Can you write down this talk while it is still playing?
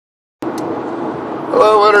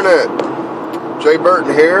Hello Internet, Jay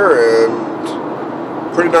Burton here, and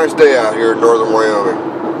pretty nice day out here in northern Wyoming.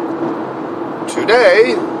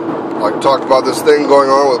 Today, I'd like to talk about this thing going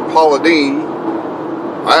on with Paula Deen.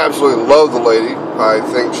 I absolutely love the lady. I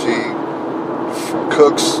think she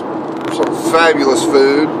cooks some fabulous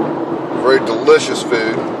food, very delicious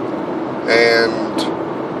food, and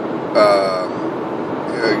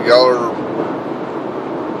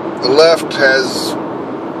the left has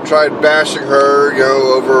tried bashing her,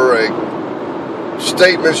 over a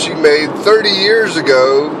statement she made 30 years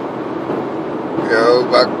ago,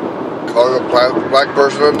 about calling a black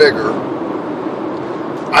person a nigger.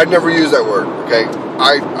 I never use that word, okay?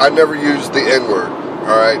 I never use the N-word,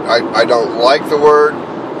 all right? I don't like the word.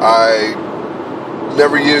 I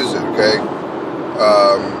never use it, okay?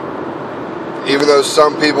 Even though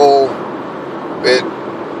some people,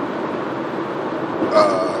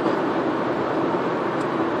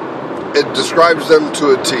 it describes them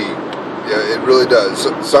to a T. Yeah, it really does.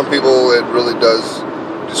 Some people, it really does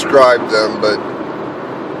describe them, but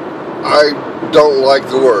I don't like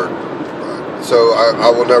the word, so I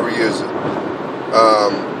will never use it.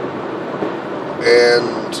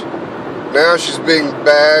 And now she's being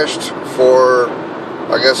bashed for,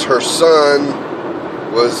 I guess her son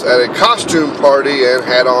was at a costume party and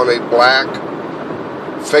had on a black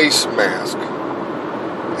face mask.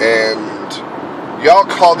 And y'all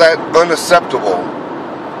call that unacceptable.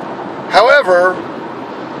 However,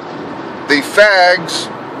 the fags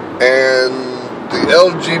and the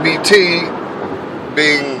LGBT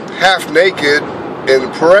being half naked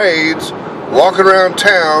in parades, walking around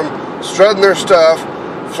town, strutting their stuff,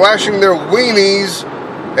 flashing their weenies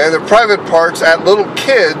and their private parts at little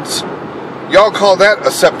kids, y'all call that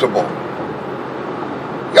acceptable.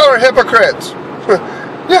 Y'all are hypocrites.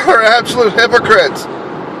 Y'all are absolute hypocrites.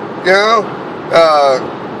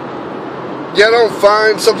 You don't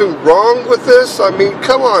find something wrong with this? I mean,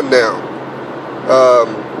 come on now.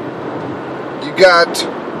 You got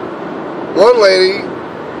one lady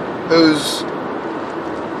who's,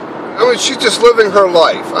 she's just living her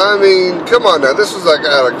life. I mean, come on now. This is like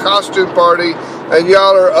at a costume party, and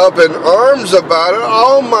y'all are up in arms about it.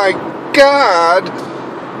 Oh my God.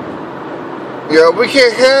 We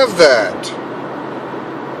can't have that.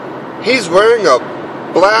 He's wearing a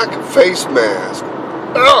black face mask.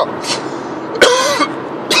 Oh.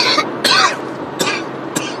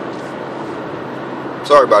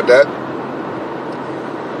 Sorry about that.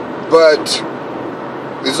 But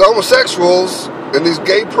these homosexuals in these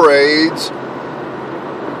gay parades,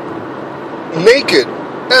 naked,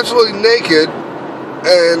 absolutely naked,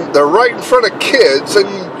 and they're right in front of kids, and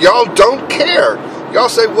y'all don't care. Y'all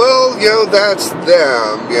say, well, that's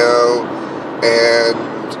them, and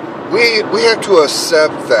we have to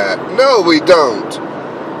accept that. No, we don't.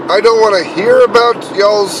 I don't want to hear about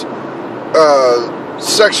y'all's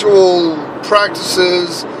sexual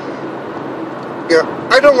practices.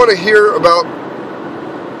 I don't want to hear about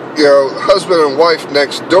husband and wife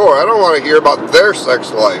next door. I don't want to hear about their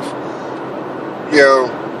sex life. No,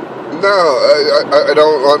 I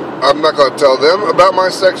don't want. I'm not going to tell them about my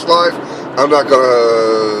sex life. I'm not going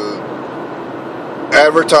to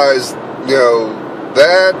advertise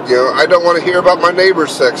that. I don't want to hear about my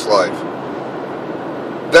neighbor's sex life.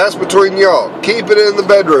 That's between y'all. Keep it in the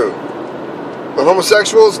bedroom. The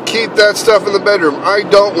homosexuals, keep that stuff in the bedroom. I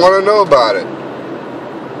don't want to know about it.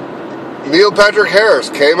 Neil Patrick Harris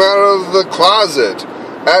came out of the closet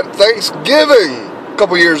at Thanksgiving a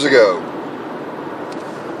couple years ago.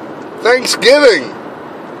 Thanksgiving.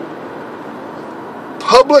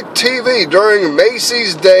 Public TV during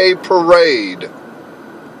Macy's Day Parade.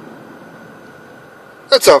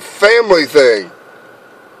 That's a family thing.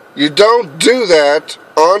 You don't do that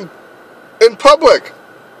in public.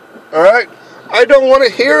 All right? I don't want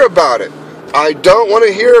to hear about it. I don't want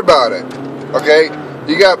to hear about it. Okay?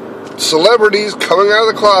 You got celebrities coming out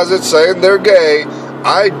of the closet saying they're gay.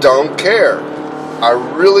 I don't care. I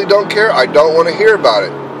really don't care. I don't want to hear about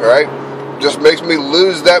it. All right? Just makes me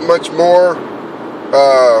lose that much more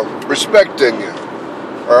respect in you.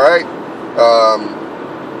 All right?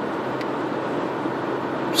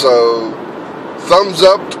 So, thumbs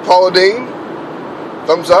up to Paula Deen.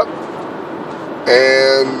 Thumbs up.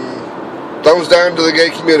 And thumbs down to the gay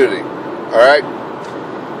community. Alright?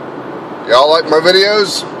 Y'all like my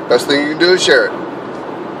videos? Best thing you can do is share it.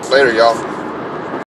 Later, y'all.